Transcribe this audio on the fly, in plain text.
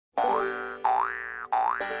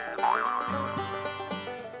Hi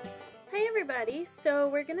everybody, so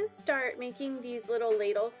we're going to start making these little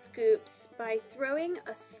ladle scoops by throwing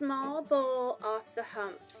a small bowl off the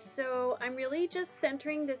hump. So I'm really just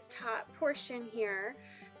centering this top portion here,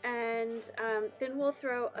 and then we'll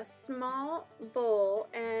throw a small bowl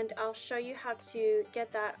and I'll show you how to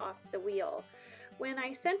get that off the wheel. When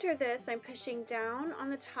I center this, I'm pushing down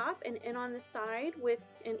on the top and in on the side with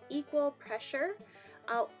an equal pressure.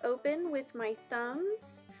 I'll open with my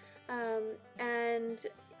thumbs, and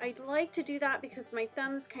I'd like to do that because my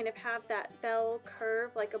thumbs kind of have that bell curve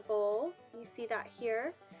like a bowl. You see that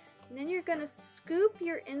here. And then you're going to scoop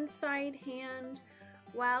your inside hand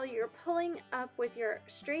while you're pulling up with your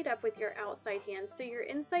straight up with your outside hand. So your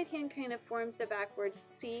inside hand kind of forms a backwards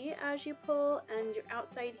C as you pull, and your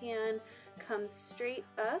outside hand comes straight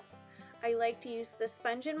up. I like to use the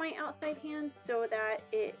sponge in my outside hand so that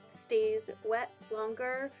it stays wet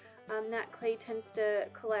longer. That clay tends to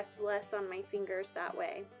collect less on my fingers that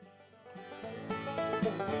way.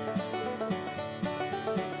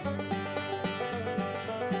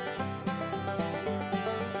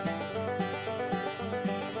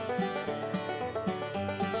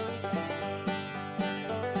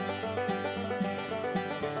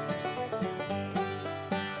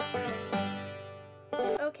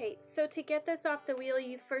 Okay, so to get this off the wheel,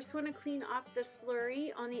 you first want to clean off the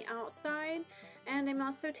slurry on the outside, and I'm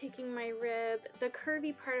also taking my rib, the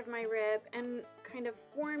curvy part of my rib, and kind of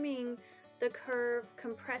forming the curve,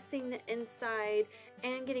 compressing the inside,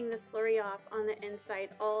 and getting the slurry off on the inside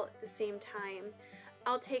all at the same time.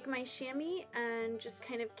 I'll take my chamois and just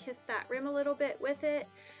kind of kiss that rim a little bit with it.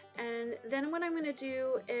 And then what I'm going to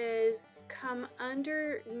do is come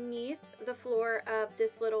underneath the floor of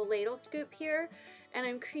this little ladle scoop here, and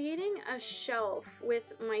I'm creating a shelf with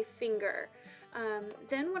my finger.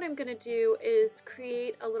 Then what I'm going to do is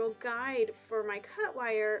create a little guide for my cut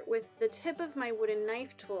wire with the tip of my wooden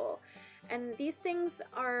knife tool. And these things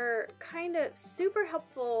are kind of super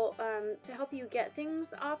helpful to help you get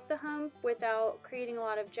things off the hump without creating a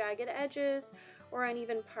lot of jagged edges or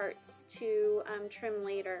uneven parts to trim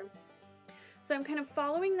later. So I'm kind of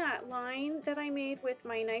following that line that I made with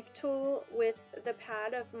my knife tool with the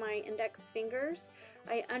pad of my index fingers.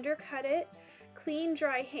 I undercut it. Clean,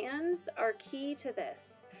 dry hands are key to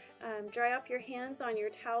this. Dry off your hands on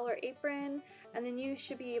your towel or apron, and then you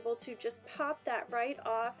should be able to just pop that right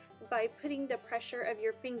off by putting the pressure of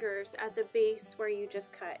your fingers at the base where you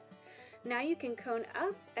just cut. Now you can cone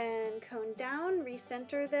up and cone down,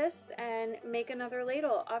 recenter this, and make another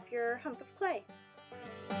ladle off your hump of clay.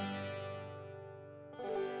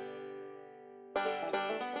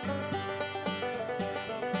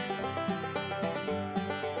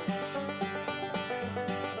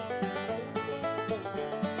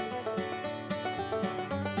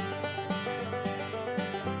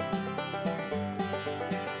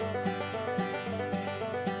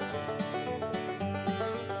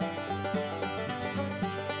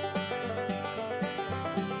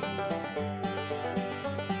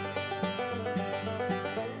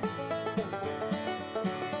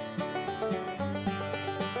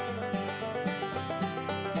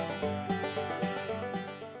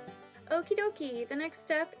 Okie dokie, the next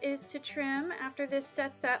step is to trim after this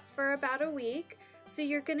sets up for about a week. So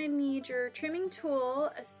you're going to need your trimming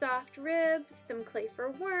tool, a soft rib, some clay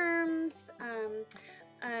for worms,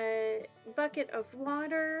 a bucket of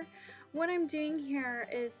water. What I'm doing here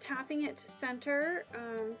is tapping it to center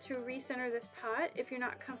to recenter this pot. If you're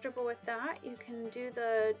not comfortable with that, you can do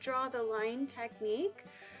the draw the line technique.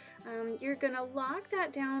 You're going to lock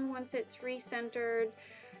that down once it's recentered.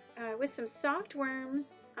 With some soft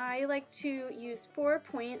worms. I like to use 4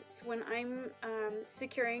 points when I'm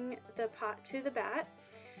securing the pot to the bat.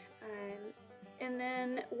 And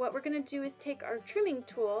then what we're going to do is take our trimming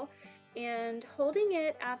tool and holding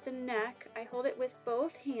it at the neck, I hold it with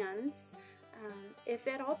both hands, if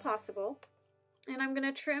at all possible, and I'm going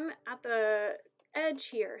to trim at the edge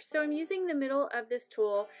here. So I'm using the middle of this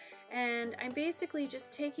tool, and I'm basically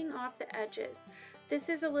just taking off the edges. This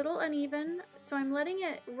is a little uneven, so I'm letting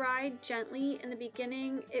it ride gently in the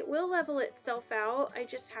beginning. It will level itself out. I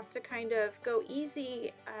just have to kind of go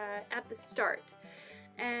easy at the start.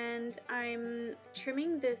 And I'm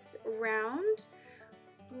trimming this round.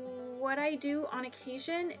 What I do on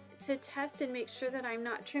occasion to test and make sure that I'm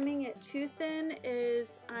not trimming it too thin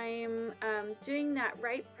is I'm doing that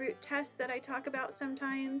ripe fruit test that I talk about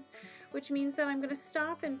sometimes, which means that I'm going to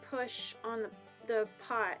stop and push on the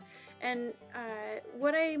pot. And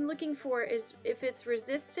what I'm looking for is if it's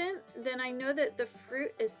resistant, then I know that the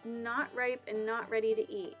fruit is not ripe and not ready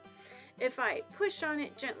to eat. If I push on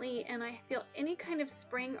it gently and I feel any kind of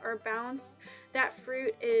spring or bounce, that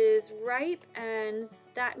fruit is ripe, and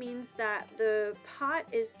that means that the pot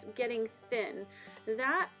is getting thin.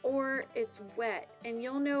 That, or it's wet, and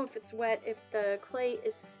you'll know if it's wet if the clay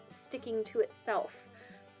is sticking to itself.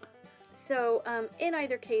 So in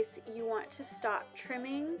either case, you want to stop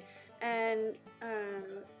trimming and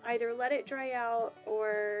either let it dry out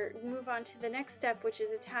or move on to the next step, which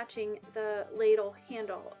is attaching the ladle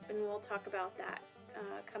handle, and we'll talk about that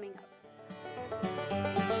coming up.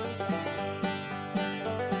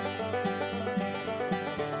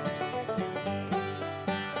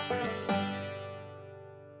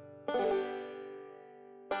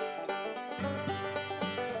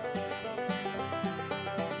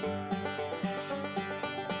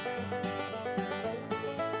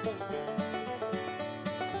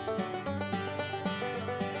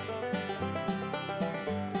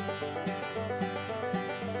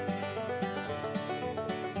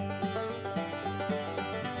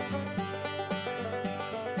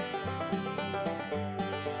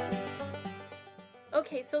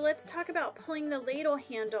 Okay, so let's talk about pulling the ladle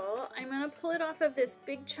handle. I'm going to pull it off of this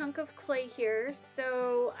big chunk of clay here.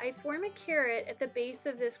 So I form a carrot at the base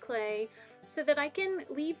of this clay so that I can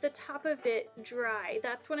leave the top of it dry.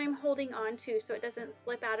 That's what I'm holding on to so it doesn't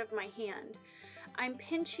slip out of my hand. I'm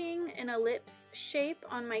pinching an ellipse shape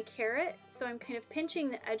on my carrot, so I'm kind of pinching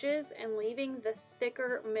the edges and leaving the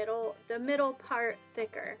thicker middle part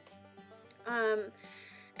thicker.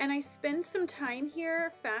 And I spend some time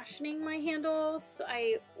here fashioning my handles.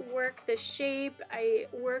 I work the shape, I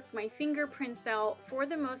work my fingerprints out for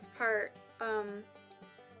the most part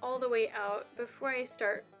all the way out before I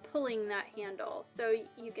start pulling that handle. So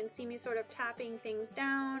you can see me sort of tapping things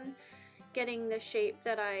down, getting the shape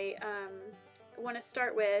that I want to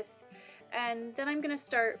start with, and then I'm going to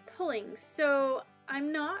start pulling. So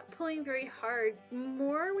I'm not pulling very hard.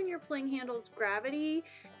 More when you're pulling handles, gravity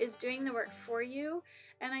is doing the work for you.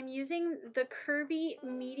 And I'm using the curvy,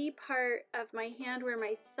 meaty part of my hand where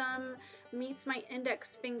my thumb meets my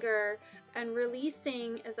index finger and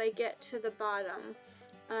releasing as I get to the bottom.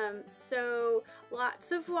 So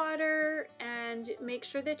lots of water, and make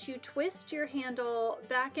sure that you twist your handle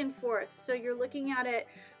back and forth. So you're looking at it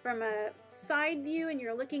from a side view and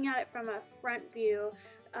you're looking at it from a front view.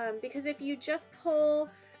 Because if you just pull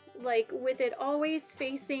like with it always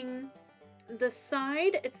facing the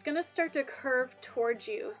side, it's gonna start to curve towards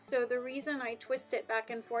you. So the reason I twist it back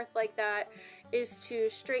and forth like that is to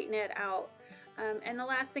straighten it out. And the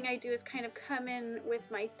last thing I do is kind of come in with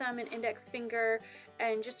my thumb and index finger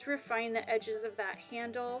and just refine the edges of that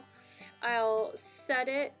handle. I'll set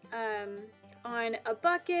it on a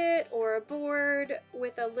bucket or a board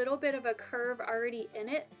with a little bit of a curve already in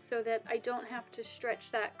it so that I don't have to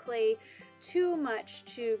stretch that clay too much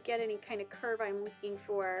to get any kind of curve I'm looking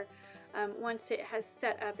for once it has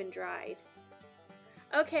set up and dried.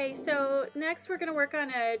 Okay, so next we're going to work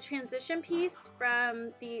on a transition piece from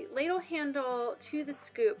the ladle handle to the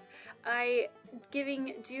scoop.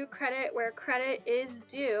 Giving due credit where credit is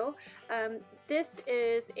due. This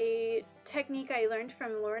is a technique I learned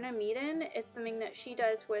from Lorna Meaden. It's something that she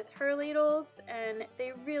does with her ladles, and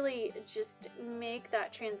they really just make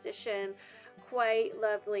that transition quite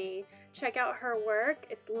lovely. Check out her work.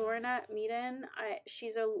 It's Lorna Meaden.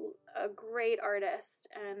 She's a great artist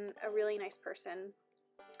and a really nice person.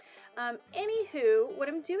 Anywho, what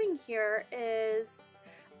I'm doing here is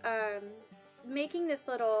making this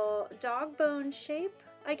little dog bone shape,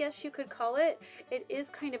 I guess you could call it. It is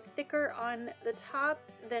kind of thicker on the top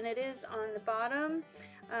than it is on the bottom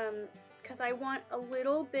because I want a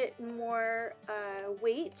little bit more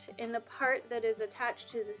weight in the part that is attached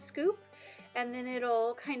to the scoop, and then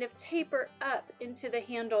it'll kind of taper up into the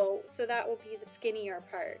handle, so that will be the skinnier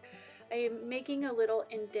part. I am making a little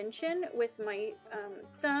indentation with my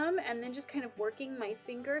thumb and then just kind of working my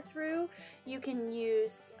finger through. You can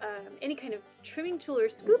use any kind of trimming tool or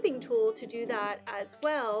scooping tool to do that as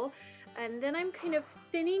well. And then I'm kind of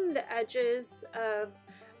thinning the edges of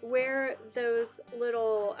where those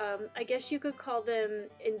little, I guess you could call them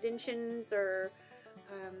indentions or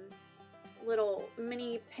little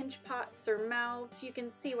mini pinch pots or mouths. You can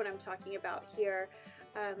see what I'm talking about here.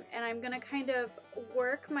 And I'm going to kind of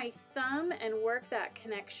work my thumb and work that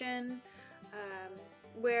connection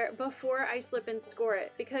before I slip and score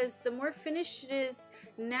it, because the more finished it is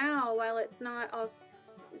now, while it's not all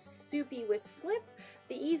soupy with slip,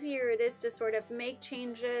 the easier it is to sort of make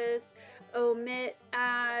changes, omit,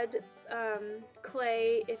 add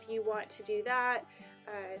clay if you want to do that.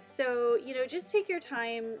 So, you know, just take your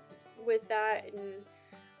time with that, and,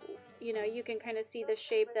 you know, you can kind of see the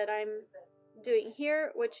shape that I'm doing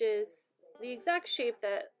here, which is the exact shape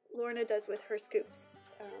that Lorna does with her scoops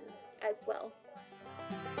as well.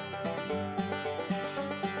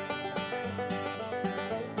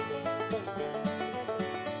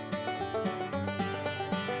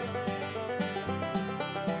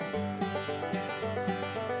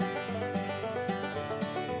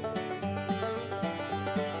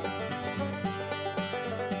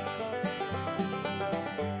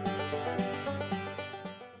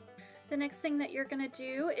 The next thing that you're going to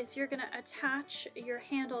do is you're going to attach your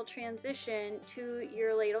handle transition to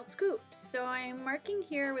your ladle scoops. So I'm marking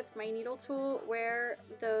here with my needle tool where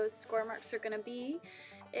those score marks are going to be.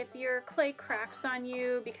 If your clay cracks on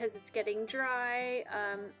you because it's getting dry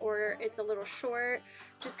or it's a little short,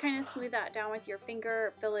 just kind of smooth that down with your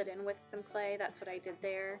finger, fill it in with some clay. That's what I did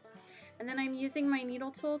there. And then I'm using my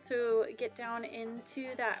needle tool to get down into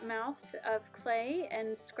that mouth of clay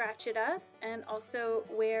and scratch it up, and also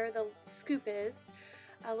where the scoop is,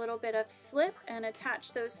 a little bit of slip, and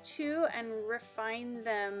attach those two and refine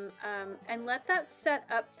them, and let that set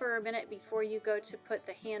up for a minute before you go to put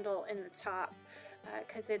the handle in the top,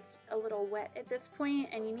 because it's a little wet at this point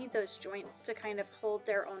and you need those joints to kind of hold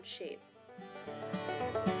their own shape.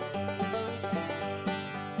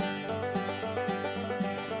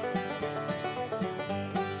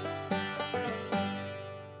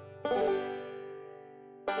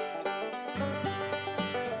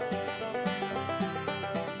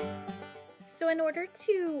 So in order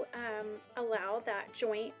to allow that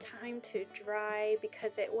joint time to dry,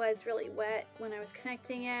 because it was really wet when I was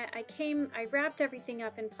connecting it, I wrapped everything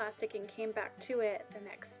up in plastic and came back to it the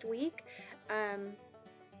next week.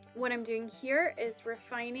 What I'm doing here is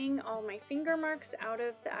refining all my finger marks out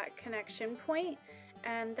of that connection point,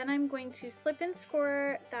 and then I'm going to slip and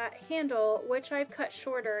score that handle, which I've cut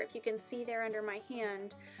shorter, if you can see there under my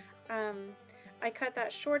hand. I cut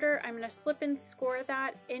that shorter. I'm going to slip and score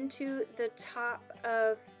that into the top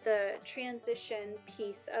of the transition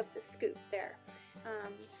piece of the scoop there.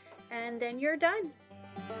 And then you're done.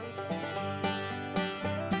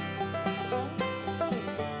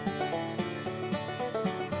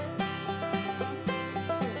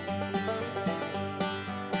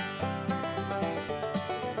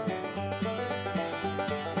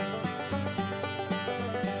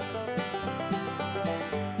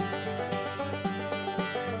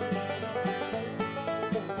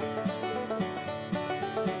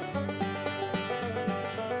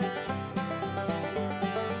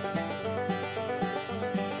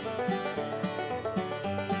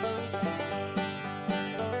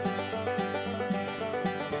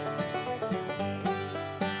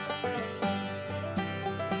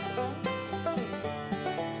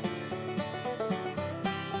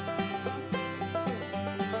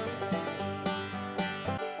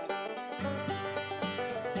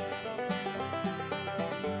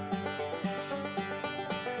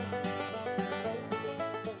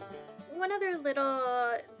 One other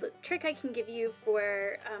little trick I can give you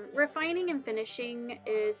for refining and finishing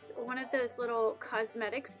is one of those little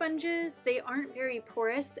cosmetic sponges. They aren't very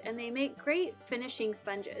porous and they make great finishing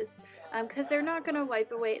sponges because they're not going to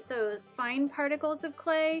wipe away the fine particles of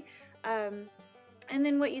clay. And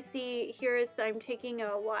then what you see here is I'm taking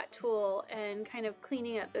a Watt tool and kind of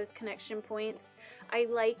cleaning up those connection points. I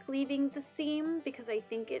like leaving the seam because I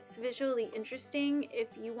think it's visually interesting. If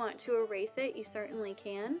you want to erase it, you certainly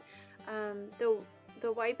can.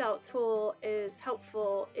 The wipeout tool is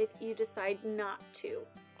helpful if you decide not to.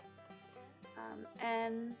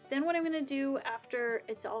 And then what I'm going to do after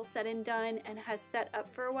it's all said and done and has set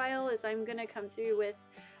up for a while is I'm going to come through with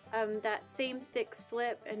that same thick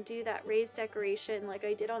slip and do that raised decoration like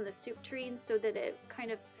I did on the soup tureen so that it kind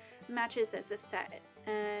of matches as a set.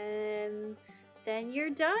 And then you're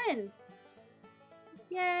done.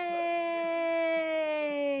 Yay!